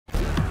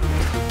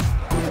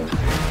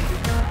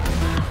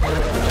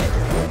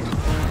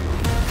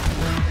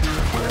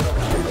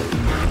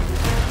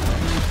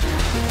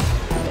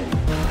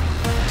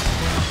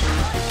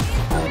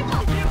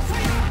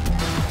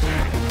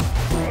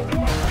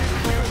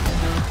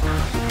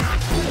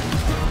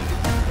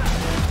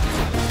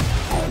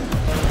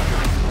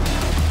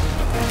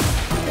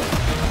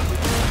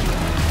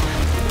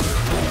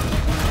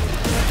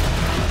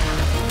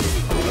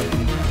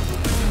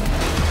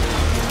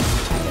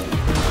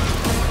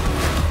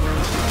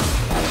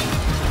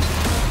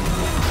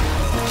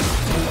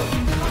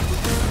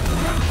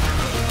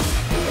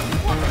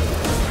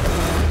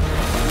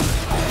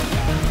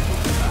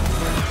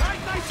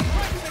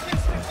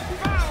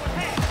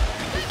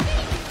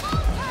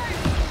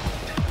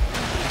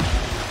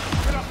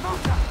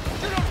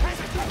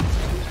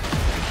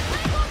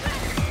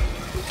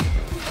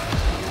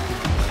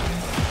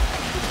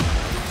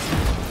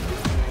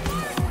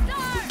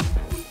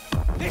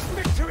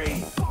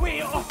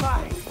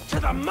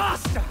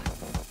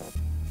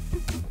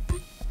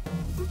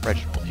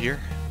Reginald here.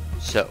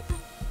 So,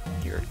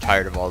 you're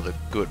tired of all the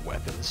good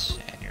weapons,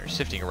 and you're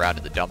sifting around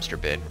in the dumpster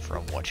bin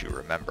from what you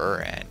remember,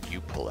 and you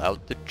pull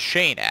out the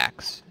chain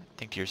axe.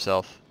 Think to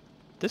yourself,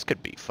 this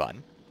could be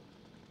fun.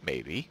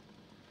 Maybe.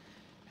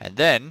 And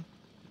then,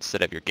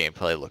 instead of your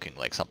gameplay looking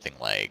like something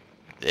like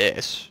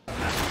this,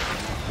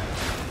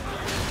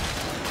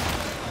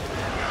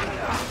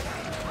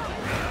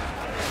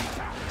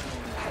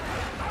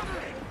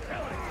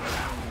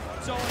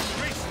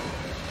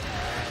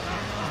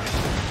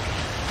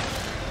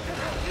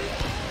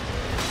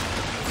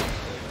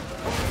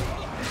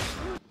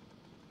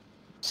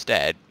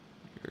 instead,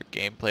 your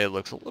gameplay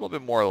looks a little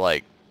bit more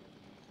like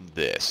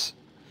this.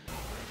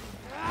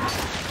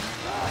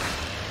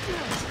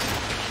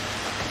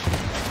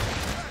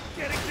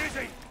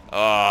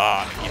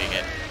 Oh, I'm eating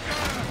it.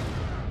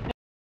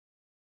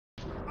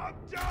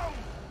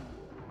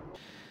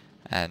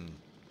 And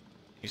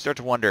you start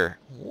to wonder,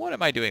 what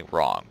am I doing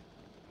wrong?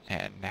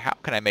 And how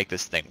can I make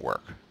this thing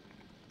work?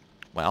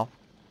 Well,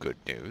 good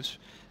news.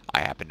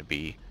 I happen to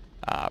be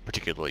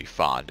particularly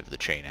fond of the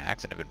chain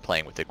axe and have been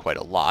playing with it quite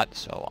a lot,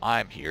 so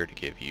I'm here to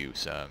give you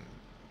some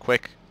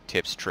quick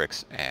tips,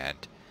 tricks, and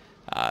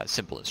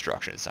simple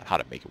instructions on how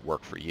to make it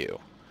work for you.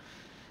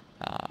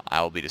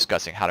 I will be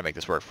discussing how to make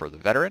this work for the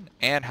veteran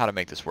and how to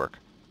make this work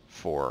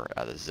for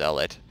the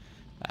zealot.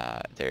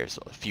 There's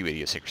a few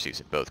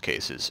idiosyncrasies in both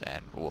cases,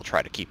 and we'll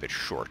try to keep it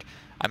short.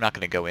 I'm not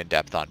going to go in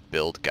depth on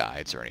build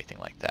guides or anything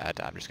like that.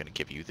 I'm just going to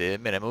give you the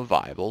minimum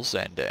viables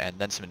and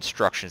then some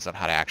instructions on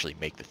how to actually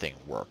make the thing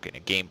work in a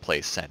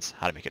gameplay sense,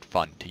 how to make it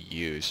fun to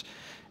use,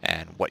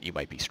 and what you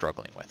might be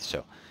struggling with.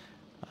 So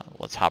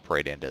let's hop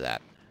right into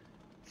that.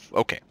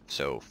 Okay,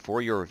 so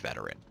for your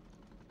veteran,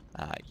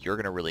 you're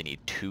going to really need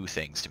two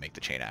things to make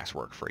the chain axe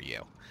work for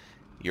you.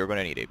 You're going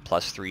to need a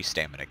 +3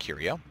 stamina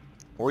curio,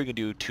 or you can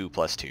do 2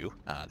 + 2.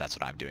 That's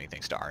what I'm doing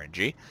thanks to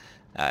RNG.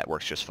 It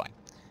works just fine.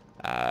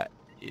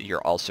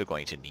 You're also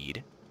going to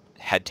need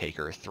Head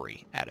Taker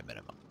 3 at a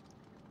minimum.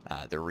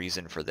 The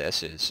reason for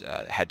this is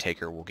Head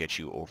Taker will get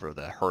you over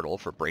the hurdle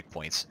for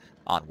breakpoints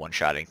on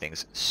one-shotting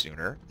things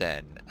sooner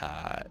than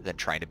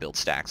trying to build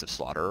stacks of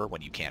Slaughterer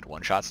when you can't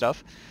one-shot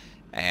stuff.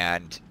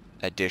 And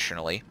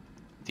additionally,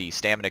 the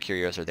stamina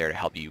curios are there to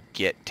help you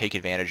take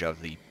advantage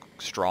of the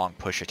strong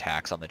push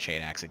attacks on the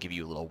chain axe and give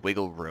you a little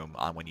wiggle room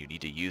on when you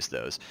need to use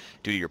those.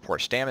 Due to your poor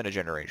stamina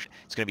generation,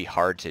 it's going to be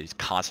hard to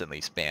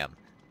constantly spam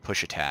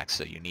push attacks,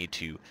 so you need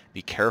to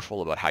be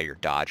careful about how you're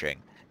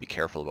dodging, be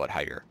careful about how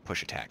you're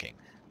push attacking.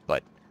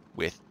 But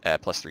with a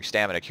 +3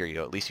 stamina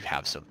curio, at least you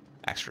have some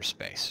extra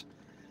space.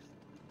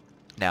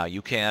 Now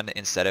you can,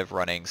 instead of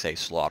running, say,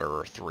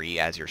 Slaughterer 3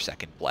 as your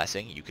second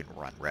blessing, you can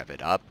run Rev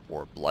It Up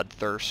or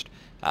Bloodthirst.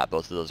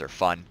 Both of those are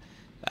fun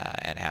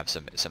and have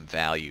some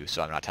value,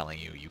 so I'm not telling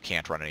you you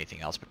can't run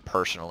anything else, but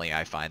personally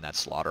I find that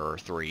Slaughterer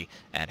 3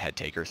 and Head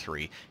Taker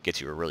 3 gets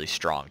you a really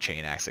strong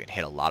chain axe that can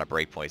hit a lot of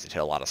breakpoints, it hit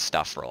a lot of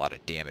stuff for a lot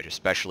of damage,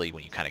 especially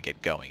when you kind of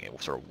get going.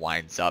 It sort of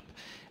winds up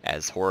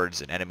as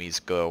hordes and enemies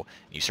go,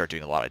 and you start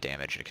doing a lot of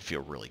damage, and it can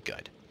feel really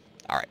good.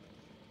 Alright.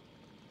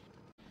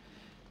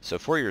 So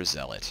for your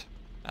Zealot,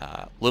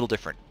 little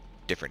different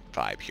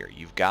vibe here.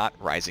 You've got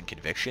Rising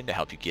Conviction to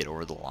help you get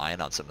over the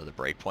line on some of the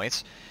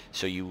breakpoints,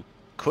 so you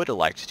could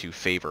elect to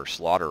favor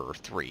Slaughterer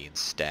 3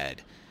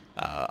 instead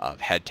of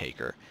Head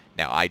Taker.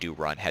 Now I do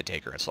run Head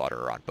Taker and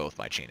Slaughterer on both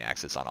my chain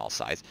axes on all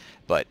sides,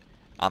 but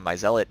on my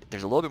Zealot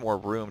there's a little bit more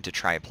room to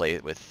try and play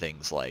it with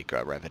things like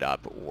Rev It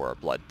Up or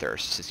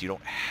Bloodthirst, since you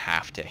don't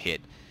have to hit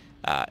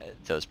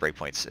those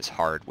breakpoints as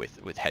hard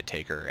with Head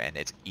Taker, and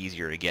it's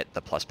easier to get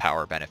the plus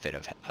power benefit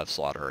of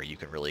Slaughterer. You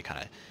can really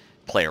kind of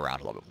play around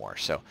a little bit more.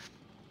 So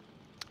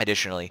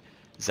additionally,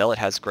 Zealot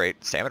has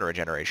great stamina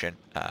regeneration,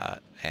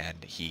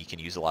 and he can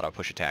use a lot of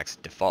push attacks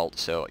default,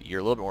 so you're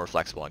a little bit more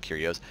flexible on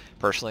curios.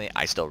 Personally,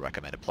 I still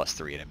recommend a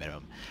 +3 at a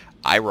minimum.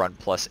 I run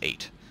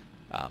 +8.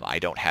 I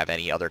don't have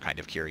any other kind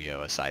of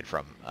curio aside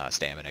from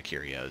stamina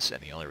curios,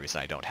 and the only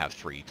reason I don't have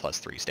 3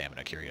 +3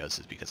 stamina curios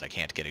is because I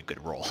can't get a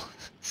good roll.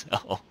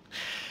 So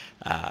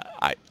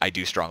I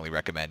do strongly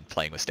recommend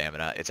playing with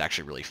stamina. It's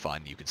actually really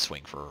fun. You can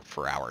swing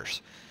for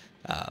hours.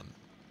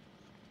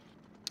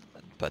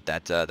 But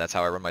that's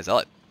how I run my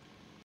Zealot.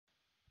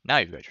 Now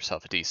you've got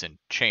yourself a decent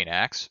chain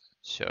axe,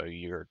 so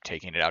you're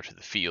taking it out to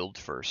the field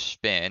for a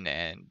spin,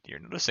 and you're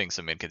noticing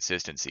some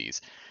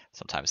inconsistencies.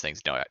 Sometimes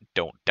things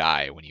don't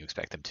die when you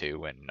expect them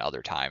to, and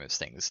other times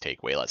things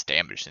take way less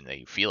damage than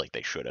they feel like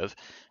they should have.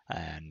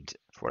 And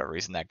for whatever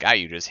reason, that guy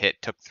you just hit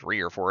took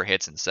 3 or 4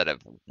 hits instead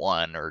of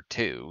 1 or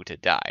 2 to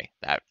die.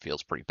 That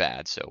feels pretty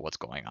bad, so what's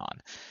going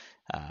on?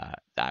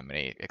 I'm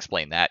going to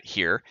explain that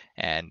here,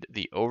 and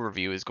the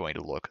overview is going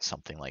to look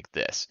something like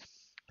this.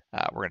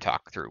 We're going to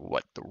talk through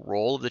what the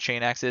role of the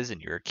chain axe is in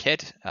your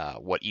kit,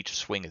 what each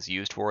swing is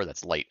used for,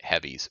 that's light,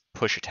 heavies,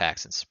 push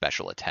attacks, and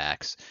special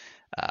attacks.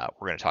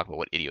 We're going to talk about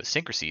what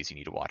idiosyncrasies you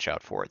need to watch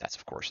out for. That's,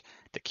 of course,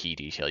 the key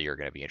detail you're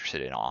going to be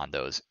interested in on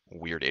those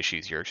weird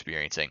issues you're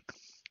experiencing.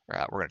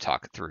 We're going to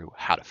talk through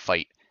how to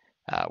fight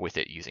with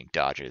it using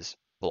dodges,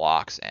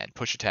 blocks and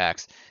push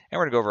attacks, and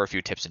we're going to go over a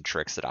few tips and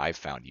tricks that I've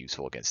found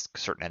useful against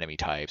certain enemy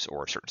types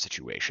or certain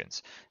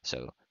situations.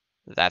 So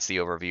that's the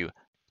overview.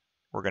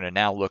 We're going to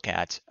now look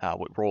at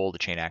what role the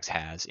chain axe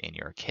has in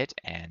your kit,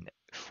 and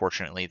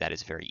fortunately that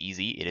is very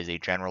easy. It is a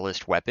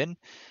generalist weapon.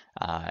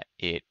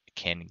 It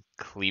can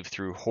cleave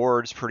through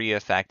hordes pretty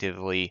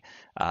effectively.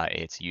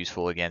 It's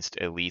useful against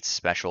elites,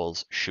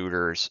 specials,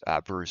 shooters,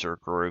 bruiser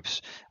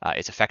groups.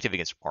 It's effective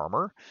against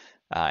armor.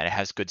 And it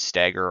has good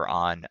stagger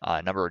on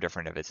a number of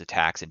different of its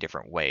attacks in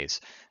different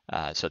ways.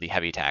 So the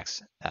heavy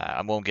attacks,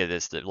 I won't get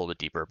this a little bit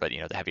deeper, but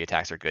the heavy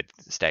attacks are good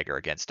stagger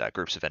against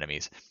groups of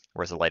enemies,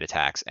 whereas the light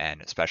attacks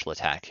and special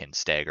attack can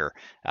stagger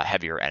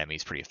heavier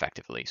enemies pretty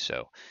effectively.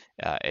 So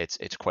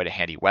it's quite a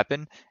handy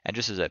weapon. And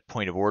just as a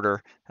point of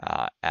order,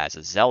 as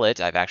a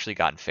zealot, I've actually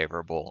gotten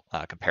favorable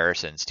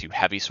comparisons to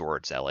heavy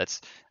sword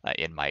zealots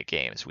in my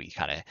games. We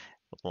kind of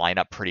line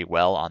up pretty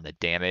well on the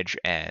damage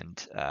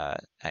and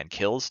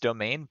kills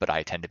domain, but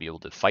I tend to be able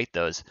to fight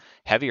those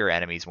heavier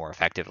enemies more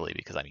effectively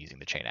because I'm using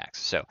the chain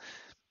axe. So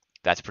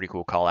that's a pretty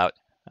cool call out.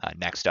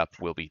 Next up,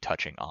 we'll be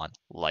touching on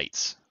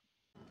lights.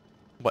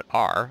 What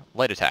are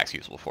light attacks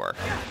useful for?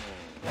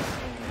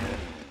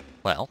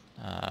 Well,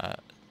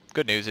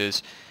 good news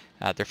is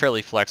they're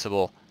fairly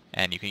flexible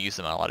and you can use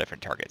them on a lot of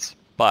different targets.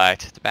 But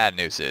the bad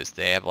news is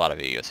they have a lot of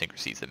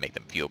idiosyncrasies that make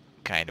them feel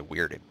kind of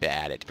weird and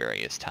bad at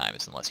various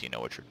times unless you know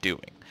what you're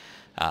doing.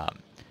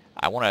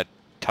 I want to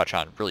touch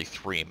on really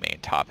three main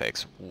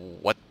topics: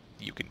 what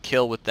you can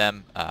kill with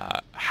them,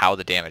 how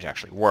the damage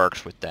actually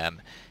works with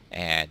them,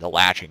 and the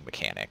latching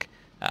mechanic.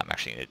 I'm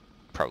actually going to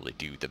probably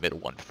do the middle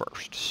one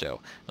first. So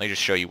let me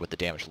just show you what the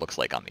damage looks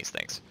like on these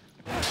things.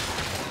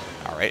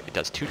 Alright, it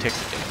does 2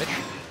 ticks of damage,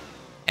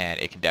 and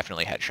it can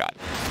definitely headshot.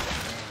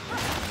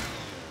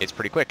 It's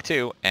pretty quick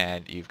too,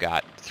 and you've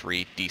got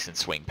 3 decent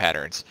swing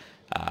patterns,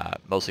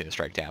 mostly in the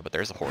strike down, but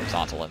there's a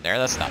horizontal in there.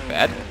 That's not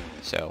bad.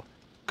 So,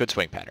 good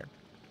swing pattern.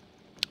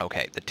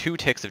 Okay, the 2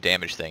 ticks of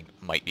damage thing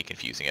might be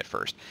confusing at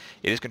first.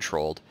 It is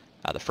controlled.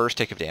 The first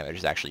tick of damage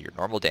is actually your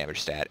normal damage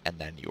stat, and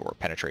then your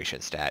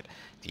penetration stat.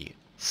 The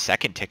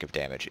second tick of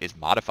damage is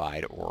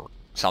modified or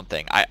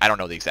something. I don't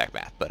know the exact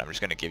math, but I'm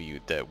just going to give you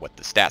what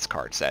the stats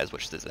card says,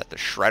 which is that the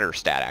shredder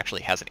stat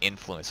actually has an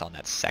influence on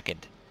that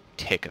second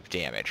tick of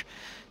damage.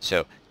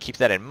 So keep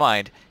that in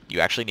mind. You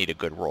actually need a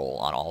good roll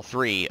on all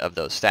 3 of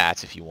those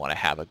stats if you want to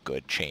have a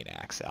good chain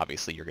axe.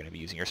 Obviously, you're going to be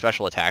using your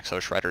special attack, so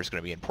shredder is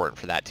going to be important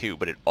for that too,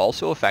 but it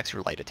also affects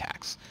your light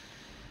attacks.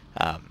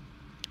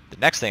 The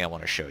next thing I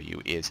want to show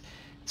you is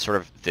sort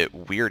of the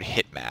weird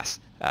hitmass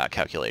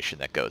calculation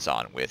that goes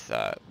on with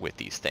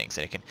these things,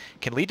 and it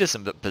can lead to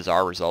some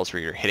bizarre results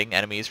where you're hitting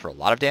enemies for a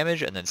lot of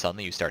damage, and then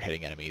suddenly you start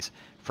hitting enemies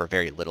for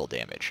very little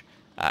damage,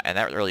 and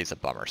that really is a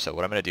bummer. So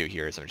what I'm going to do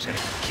here is I'm just going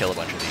to kill a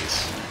bunch of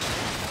these,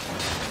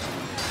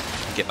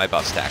 get my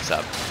buff stacks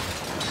up.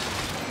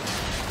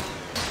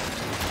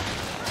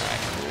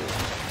 Alright,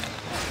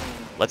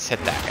 cool. Let's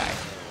hit that guy.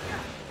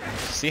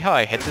 See how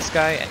I hit this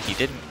guy and he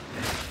didn't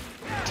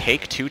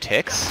take 2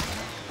 ticks?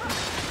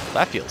 Well,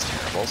 that feels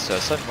terrible. So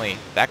suddenly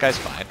that guy's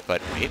fine, but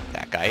wait,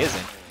 that guy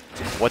isn't.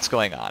 What's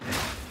going on?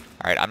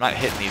 Alright, I'm not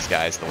hitting these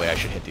guys the way I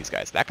should hit these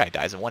guys. That guy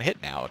dies in 1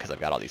 hit now because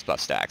I've got all these buff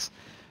stacks.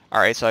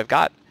 Alright, so I've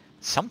got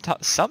some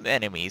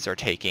enemies are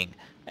taking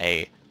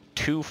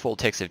 2 full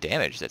ticks of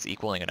damage that's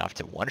equaling enough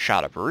to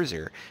one-shot a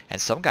bruiser,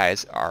 and some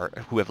guys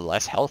who have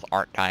less health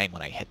aren't dying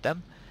when I hit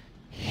them.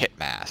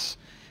 Hitmass.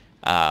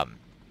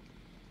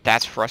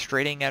 That's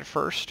frustrating at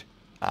first,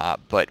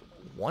 but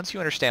once you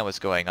understand what's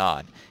going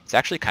on, it's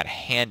actually kind of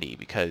handy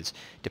because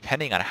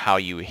depending on how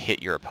you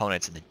hit your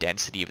opponents and the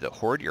density of the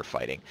horde you're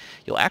fighting,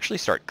 you'll actually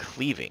start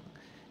cleaving,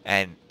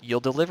 and you'll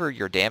deliver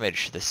your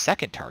damage to the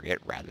second target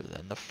rather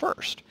than the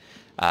first.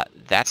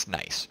 That's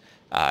nice.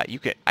 You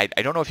can. I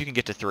don't know if you can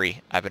get to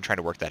 3. I've been trying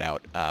to work that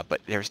out,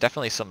 but there's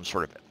definitely some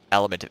sort of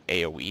element of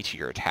AoE to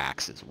your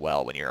attacks as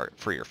well when you're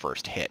for your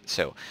first hit.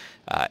 So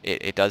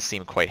it does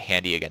seem quite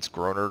handy against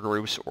groaner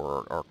groups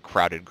or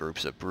crowded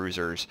groups of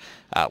bruisers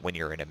when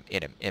you're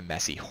in a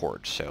messy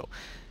horde. So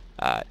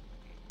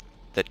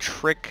the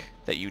trick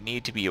that you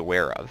need to be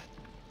aware of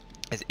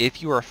is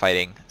if you are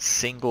fighting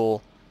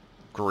single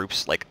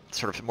groups, like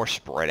sort of more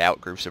spread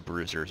out groups of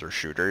bruisers or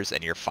shooters,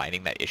 and you're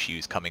finding that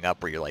issues coming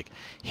up where you're like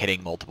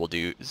hitting multiple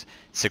dudes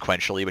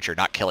sequentially, but you're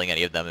not killing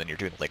any of them, and you're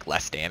doing like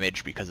less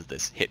damage because of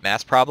this hit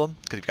mass problem,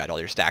 because you've got all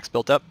your stacks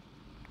built up,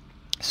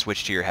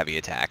 switch to your heavy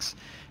attacks.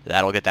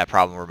 That'll get that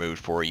problem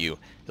removed for you.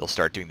 You'll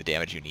start doing the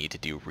damage you need to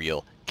do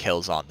real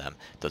kills on them.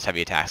 Those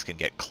heavy attacks can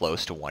get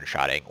close to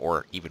one-shotting,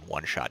 or even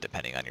one-shot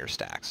depending on your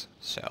stacks.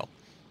 So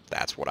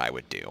that's what I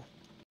would do.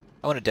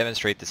 I want to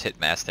demonstrate this hit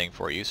mass thing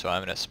for you, so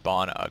I'm going to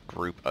spawn a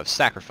group of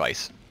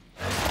sacrifice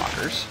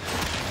walkers.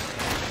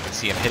 You can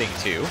see I'm hitting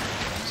 2,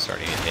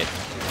 starting to hit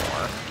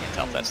more. Can't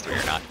tell if that's 3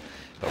 or not,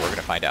 but we're going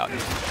to find out.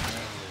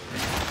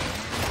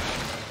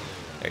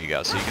 There you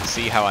go. So you can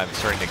see how I'm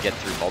starting to get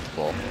through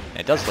multiple, and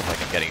it does look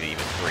like I'm getting to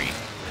even 3.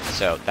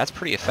 So that's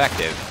pretty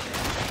effective.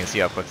 You can see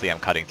how quickly I'm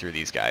cutting through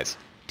these guys,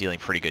 dealing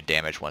pretty good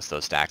damage once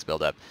those stacks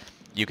build up.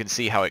 You can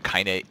see how it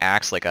kind of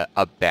acts like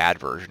a bad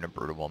version of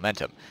Brutal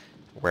Momentum.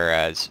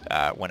 Whereas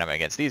when I'm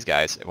against these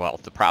guys, well,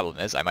 the problem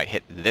is I might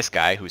hit this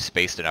guy who's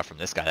spaced enough from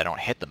this guy that I don't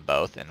hit them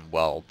both, and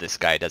well, this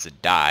guy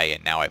doesn't die,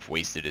 and now I've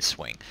wasted his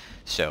swing.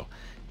 So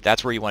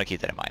that's where you want to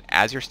keep that in mind.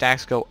 As your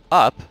stacks go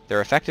up,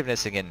 their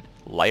effectiveness against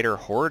lighter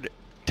horde,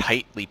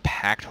 tightly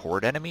packed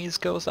horde enemies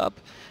goes up,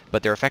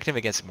 but their effective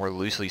against more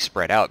loosely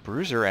spread out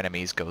bruiser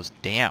enemies goes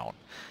down.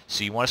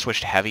 So you want to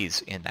switch to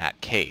heavies in that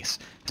case.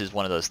 This is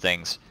one of those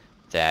things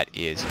that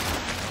is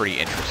pretty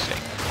interesting.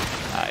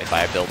 If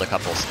I build a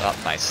couple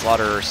of my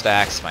slaughter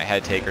stacks, my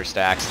head taker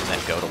stacks, and then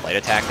go to light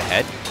attack the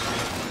head,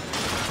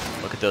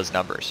 look at those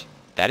numbers.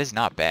 That is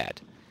not bad.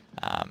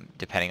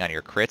 Depending on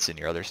your crits and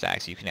your other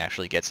stacks, you can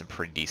actually get some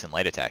pretty decent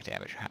light attack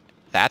damage.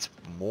 That's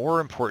more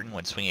important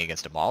when swinging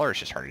against a mauler. It's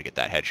just harder to get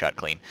that headshot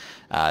clean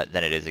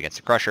than it is against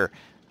a crusher.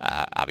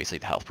 Obviously,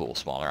 the health pool is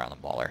smaller on the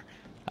mauler.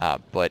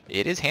 But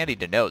it is handy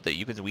to note that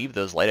you can weave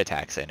those light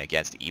attacks in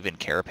against even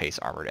carapace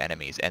armored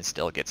enemies and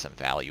still get some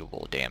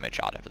valuable damage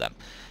out of them.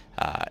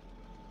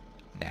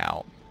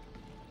 Now,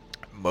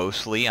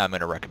 mostly I'm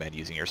going to recommend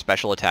using your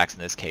special attacks in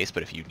this case,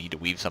 but if you need to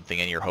weave something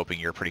in, you're hoping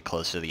you're pretty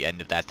close to the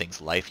end of that thing's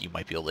life, you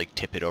might be able to like,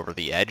 tip it over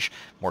the edge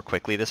more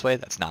quickly this way.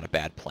 That's not a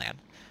bad plan.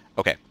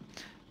 Okay,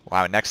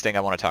 well, next thing I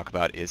want to talk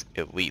about is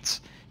elites.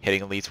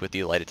 Hitting elites with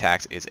the light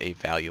attacks is a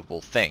valuable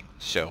thing.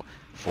 So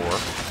for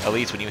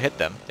elites, when you hit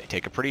them, they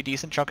take a pretty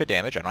decent chunk of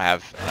damage. I don't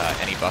have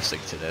any busting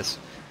to this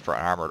for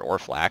unarmored or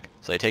flak,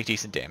 so they take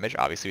decent damage.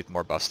 Obviously, with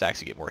more buff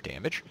stacks, you get more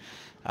damage.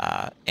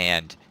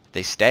 And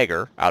they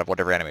stagger out of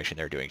whatever animation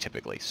they're doing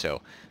typically. So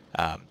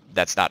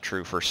that's not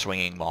true for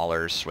swinging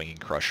maulers, swinging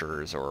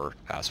crushers, or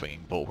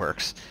swinging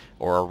bulwarks,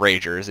 or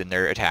ragers in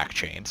their attack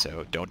chain.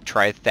 So don't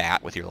try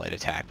that with your light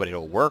attack, but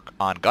it'll work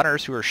on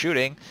gunners who are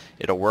shooting.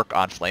 It'll work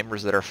on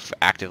flamers that are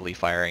actively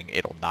firing.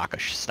 It'll knock a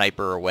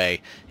sniper away.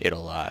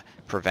 It'll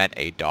prevent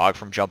a dog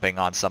from jumping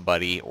on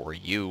somebody, or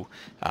you.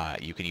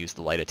 You can use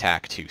the light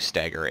attack to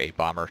stagger a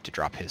bomber to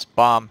drop his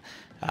bomb.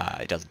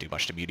 It doesn't do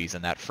much to muties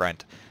in that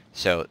front.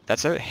 So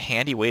that's a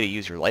handy way to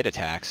use your light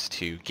attacks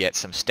to get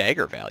some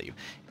stagger value.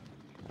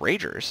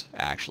 Ragers,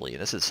 actually,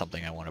 and this is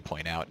something I want to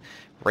point out,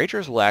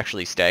 Ragers will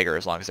actually stagger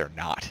as long as they're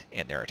not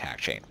in their attack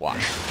chain.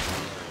 Watch.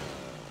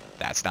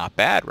 That's not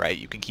bad, right?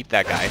 You can keep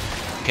that guy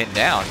pinned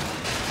down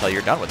until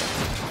you're done with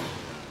him.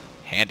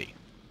 Handy.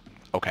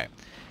 Okay.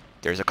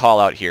 There's a call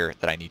out here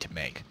that I need to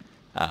make.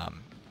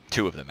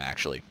 Two of them,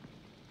 actually.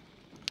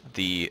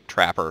 The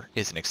Trapper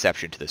is an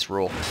exception to this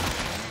rule.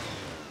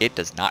 It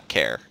does not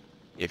care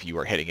if you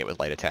are hitting it with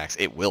light attacks.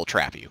 It will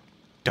trap you.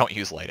 Don't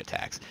use light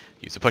attacks.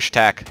 Use a push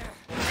attack,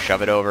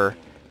 shove it over,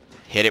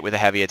 hit it with a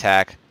heavy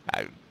attack,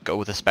 go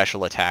with a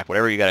special attack,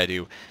 whatever you gotta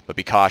do, but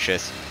be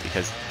cautious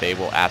because they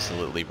will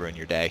absolutely ruin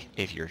your day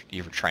if you're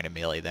trying to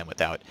melee them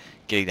without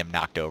getting them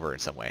knocked over in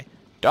some way.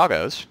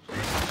 Doggos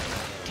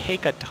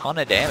take a ton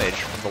of damage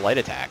from the light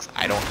attacks.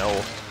 I don't know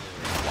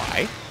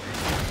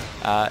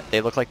why.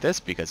 They look like this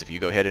because if you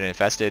go hit an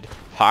infested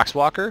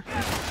Poxwalker,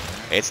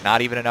 it's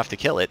not even enough to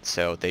kill it,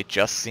 so they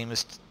just seem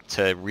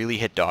to really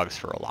hit dogs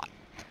for a lot.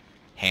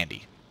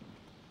 Handy.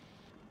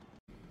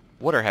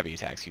 What are heavy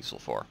attacks useful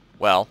for?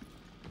 Well,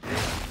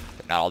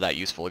 they're not all that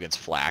useful against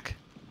flak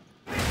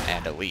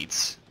and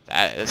elites.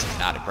 This is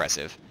not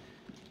impressive.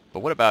 But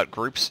what about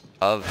groups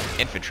of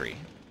infantry?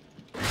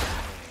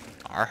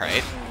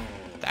 Alright,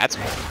 that's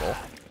multiple.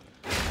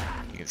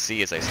 You can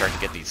see as I start to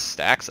get these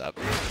stacks up,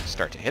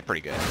 start to hit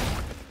pretty good.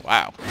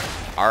 Wow.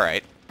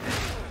 Alright.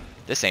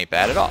 This ain't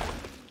bad at all.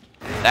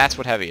 That's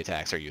what heavy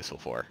attacks are useful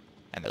for.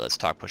 And then let's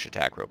talk push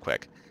attack real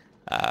quick.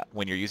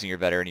 When you're using your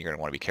veteran, you're going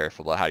to want to be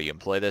careful about how you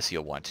employ this.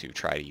 You'll want to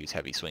try to use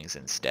heavy swings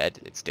instead.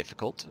 It's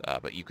difficult,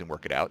 but you can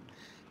work it out.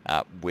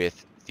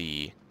 With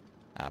the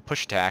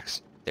push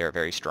attacks, they're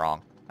very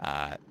strong.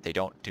 They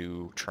don't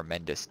do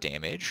tremendous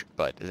damage,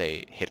 but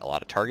they hit a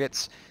lot of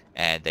targets,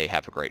 and they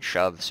have a great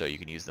shove, so you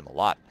can use them a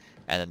lot.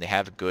 And then they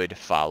have good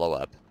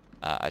follow-up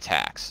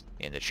attacks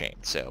in the chain.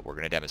 So we're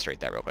going to demonstrate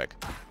that real quick.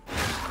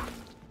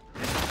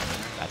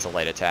 That's a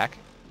light attack.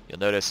 You'll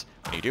notice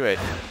when you do it,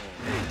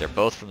 they're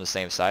both from the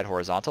same side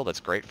horizontal. That's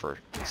great for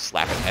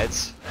slapping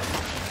heads.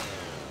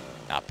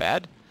 Not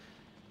bad.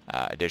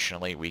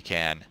 Additionally, we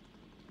can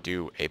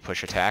do a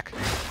push attack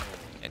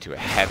into a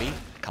heavy.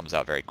 It comes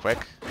out very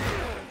quick.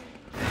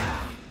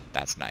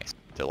 That's nice.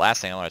 The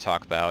last thing I want to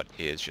talk about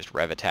is just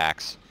rev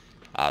attacks.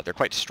 They're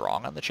quite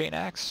strong on the chain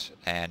axe,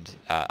 and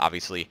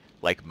obviously,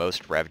 like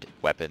most revved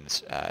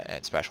weapons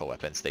and special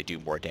weapons, they do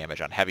more damage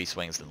on heavy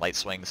swings than light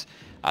swings.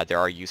 There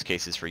are use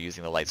cases for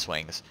using the light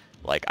swings,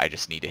 like I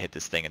just need to hit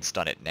this thing and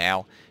stun it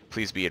now.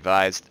 Please be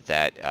advised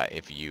that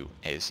if you,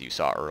 as you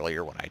saw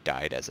earlier when I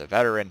died as a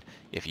veteran,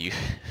 if you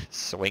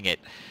swing it,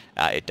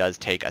 it does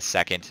take a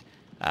second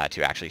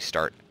to actually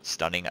start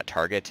stunning a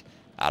target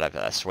out of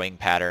a swing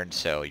pattern,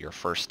 so your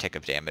first tick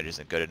of damage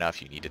isn't good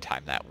enough. You need to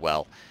time that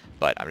well.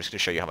 But I'm just going to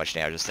show you how much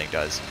damage this thing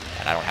does,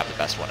 and I don't have the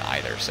best one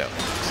either, so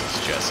this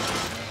is just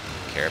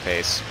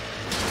carapace.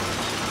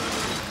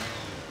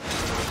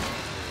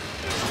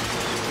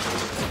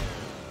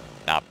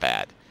 Not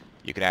bad.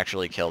 You can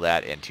actually kill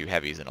that in 2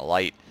 heavies and a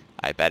light.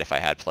 I bet if I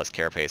had plus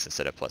carapace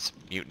instead of plus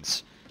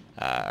mutants,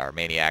 or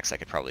maniacs, I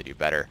could probably do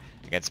better.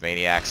 Against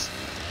maniacs,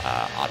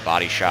 on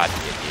body shot,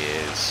 it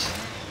is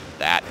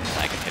that.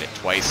 I can hit it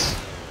twice.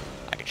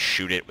 I can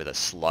shoot it with a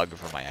slug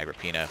from my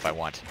Agrippina if I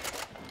want.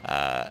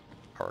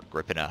 Or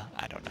Agrippina,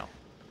 I don't know.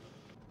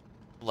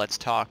 Let's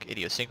talk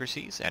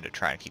idiosyncrasies, and to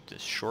try and keep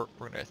this short,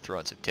 we're going to throw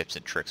in some tips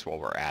and tricks while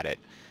we're at it.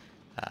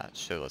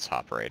 So let's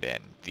hop right in.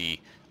 The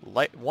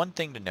one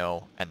thing to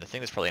know, and the thing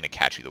that's probably going to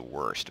catch you the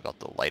worst about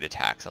the light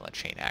attacks on the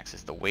chain axe,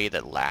 is the way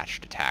that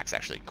latched attacks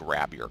actually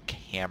grab your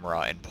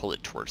camera and pull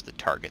it towards the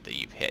target that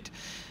you've hit.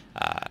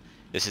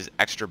 This is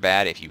extra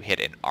bad if you hit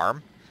an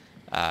arm.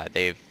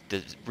 They've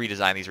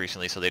redesigned these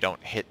recently so they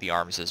don't hit the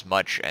arms as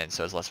much, and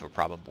so it's less of a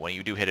problem. But when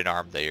you do hit an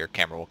arm, your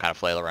camera will kind of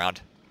flail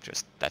around.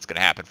 That's going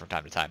to happen from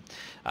time to time.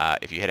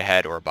 If you hit a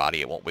head or a body,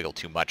 it won't wiggle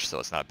too much, so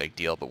it's not a big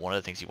deal. But one of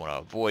the things you want to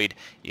avoid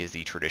is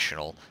the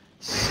traditional,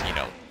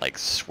 like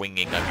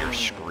swinging of your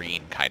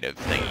screen kind of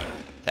thing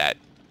that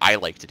I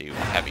like to do on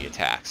heavy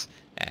attacks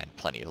and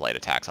plenty of light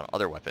attacks on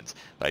other weapons,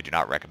 but I do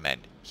not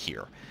recommend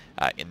here.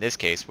 In this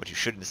case, what you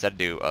should instead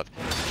do of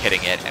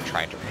hitting it and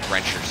trying to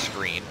wrench your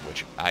screen,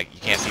 which you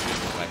can't see me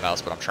with my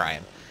mouse, but I'm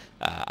trying.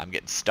 I'm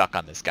getting stuck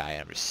on this guy,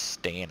 and I'm just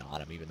staying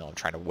on him, even though I'm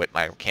trying to whip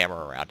my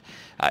camera around.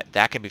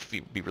 That can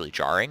be really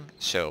jarring,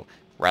 so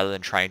rather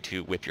than trying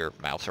to whip your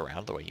mouse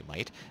around the way you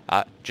might,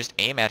 just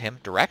aim at him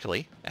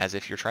directly, as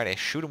if you're trying to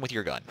shoot him with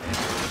your gun.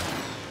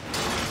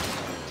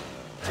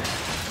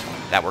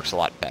 That works a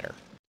lot better.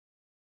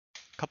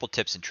 A couple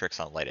tips and tricks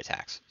on light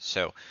attacks.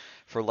 So,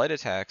 for light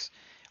attacks,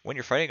 when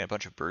you're fighting a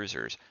bunch of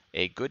bruisers,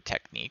 a good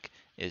technique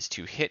is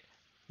to hit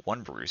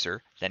one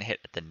bruiser, then hit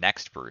the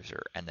next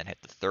bruiser, and then hit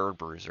the third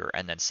bruiser,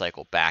 and then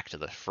cycle back to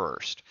the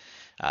first.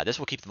 This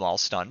will keep them all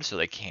stunned so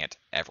they can't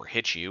ever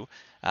hit you,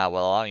 while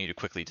allowing you to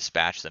quickly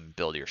dispatch them and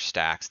build your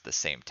stacks at the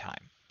same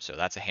time. So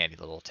that's a handy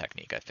little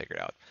technique I figured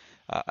out.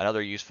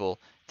 Another useful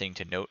thing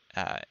to note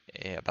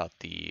about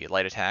the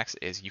light attacks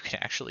is you can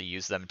actually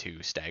use them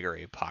to stagger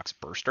a pox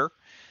burster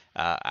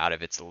out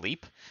of its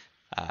leap.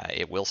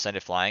 It will send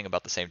it flying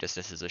about the same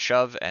distance as a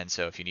shove, and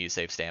so if you need to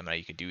save stamina,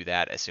 you can do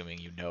that, assuming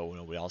you know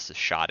nobody else has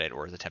shot it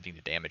or is attempting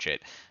to damage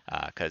it,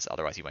 because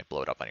otherwise you might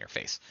blow it up on your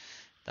face.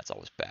 That's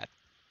always bad.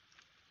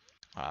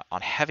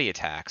 On heavy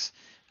attacks,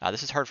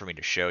 this is hard for me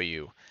to show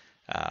you,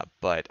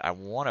 but I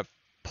want to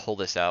pull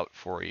this out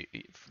for you,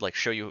 like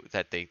show you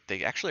that they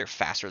actually are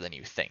faster than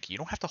you think. You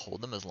don't have to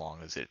hold them as long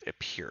as it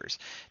appears.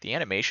 The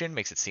animation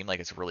makes it seem like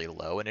it's really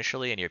low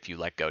initially, and if you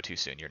let go too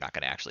soon, you're not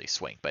going to actually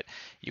swing. But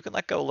you can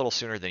let go a little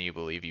sooner than you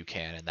believe you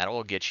can, and that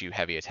will get you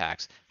heavy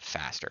attacks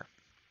faster.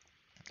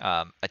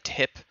 A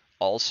tip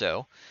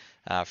also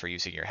for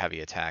using your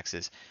heavy attacks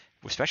is,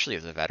 especially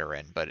as a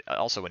veteran, but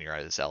also when you're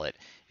a zealot,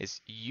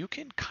 is you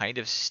can kind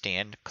of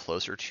stand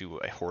closer to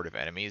a horde of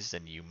enemies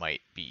than you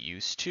might be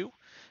used to.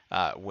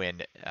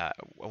 When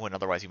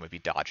otherwise you might be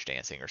dodge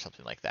dancing or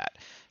something like that.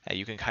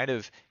 You can kind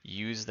of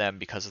use them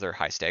because of their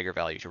high stagger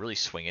value to really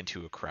swing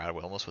into a crowd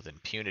almost with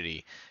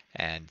impunity,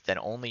 and then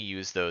only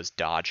use those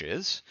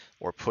dodges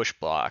or push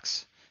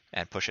blocks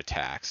and push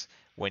attacks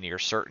when you're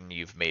certain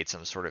you've made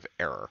some sort of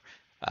error.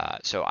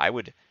 So I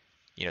would,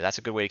 that's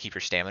a good way to keep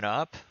your stamina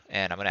up,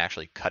 and I'm going to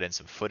actually cut in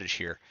some footage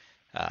here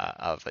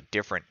of a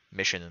different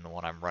mission than the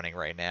one I'm running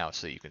right now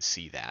so that you can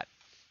see that.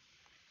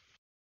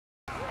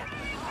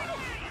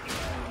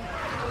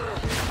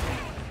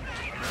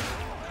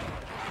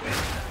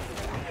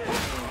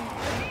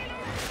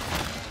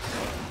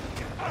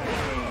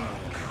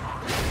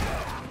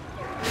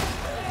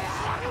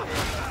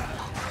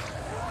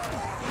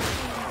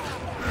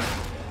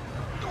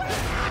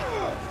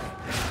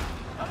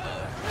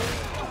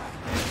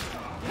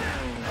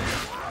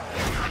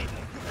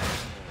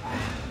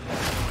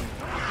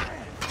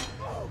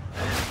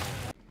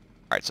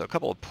 Alright, so a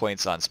couple of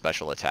points on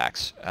special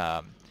attacks.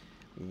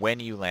 When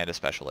you land a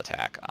special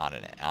attack on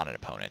an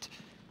opponent,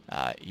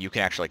 you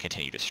can actually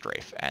continue to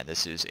strafe, and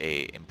this is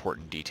a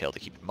important detail to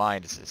keep in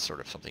mind. It's sort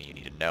of something you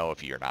need to know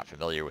if you're not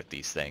familiar with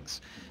these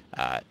things.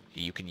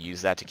 You can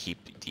use that to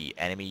keep the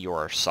enemy you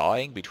are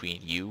sawing between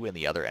you and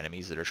the other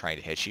enemies that are trying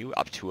to hit you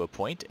up to a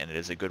point, and it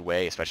is a good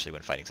way, especially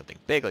when fighting something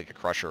big like a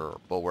crusher or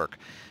bulwark,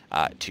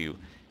 to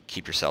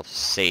keep yourself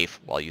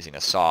safe while using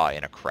a saw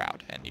in a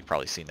crowd, and you've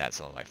probably seen that in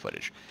some of my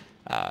footage.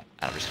 And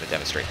I'm just going to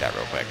demonstrate that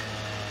real quick.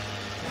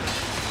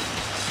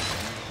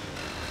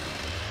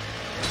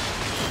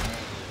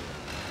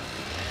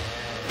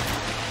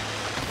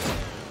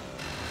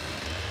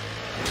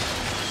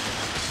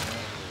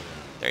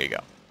 There you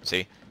go.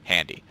 See?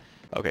 Handy.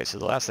 Okay, so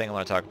the last thing I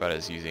want to talk about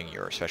is using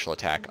your special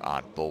attack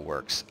on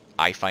bulwarks.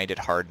 I find it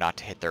hard not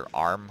to hit their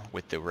arm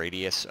with the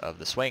radius of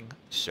the swing,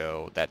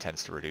 so that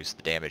tends to reduce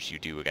the damage you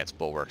do against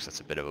bulwarks.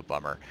 That's a bit of a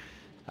bummer.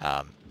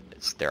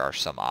 There are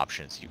some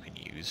options you can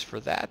use for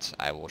that.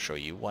 I will show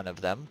you one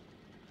of them.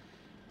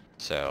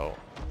 So,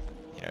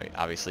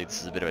 obviously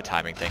this is a bit of a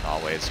timing thing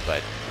always,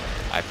 but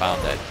I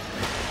found that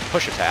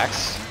push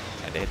attacks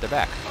tend to hit their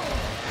back.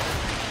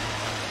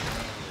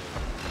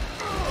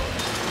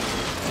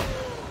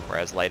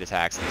 Whereas light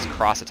attacks, these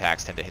cross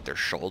attacks tend to hit their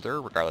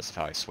shoulder, regardless of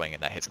how I swing,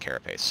 and that hits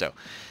carapace. So,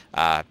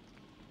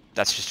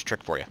 that's just a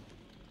trick for you.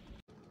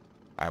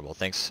 All right, well,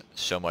 thanks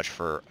so much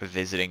for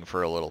visiting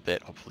for a little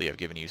bit. Hopefully I've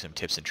given you some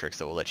tips and tricks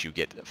that will let you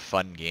get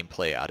fun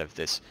gameplay out of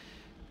this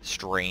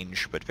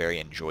strange but very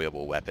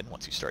enjoyable weapon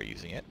once you start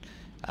using it.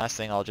 Last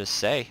thing I'll just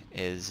say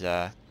is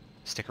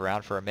stick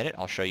around for a minute.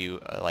 I'll show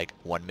you like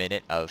 1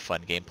 minute of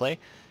fun gameplay,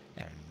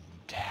 and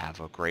have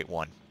a great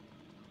one.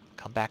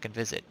 Come back and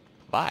visit.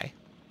 Bye.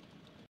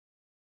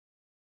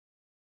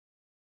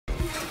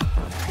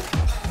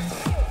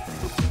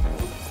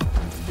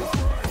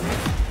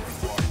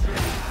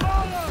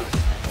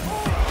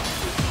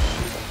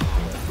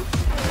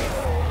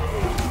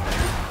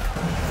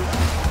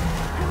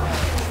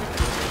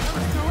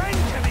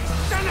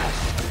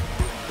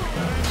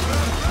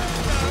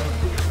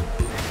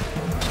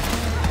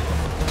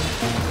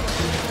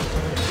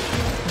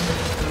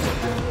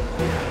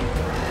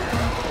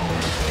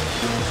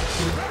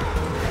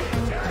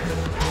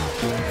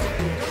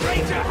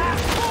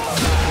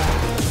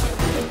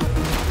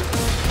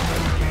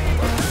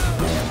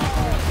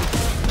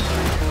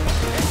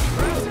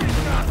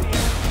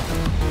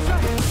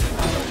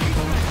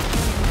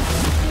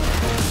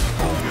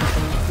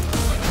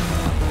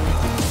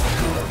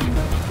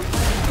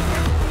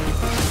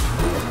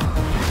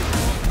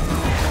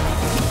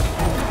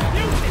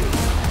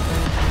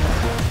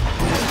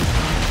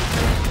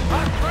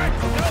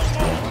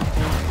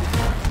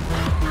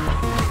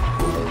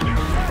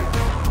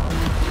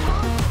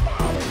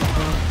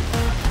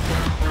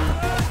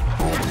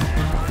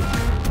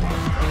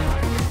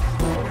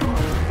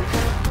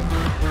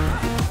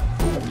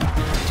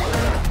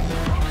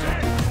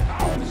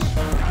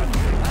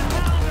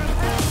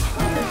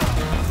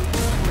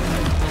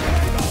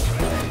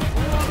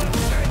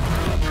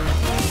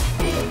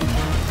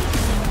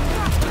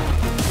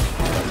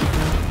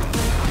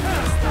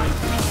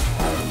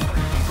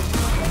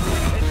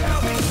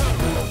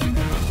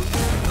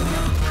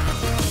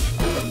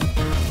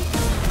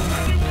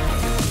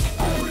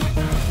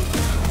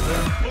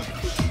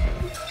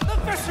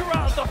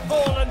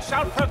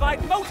 Shall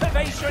provide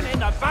motivation in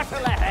the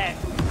battle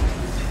ahead.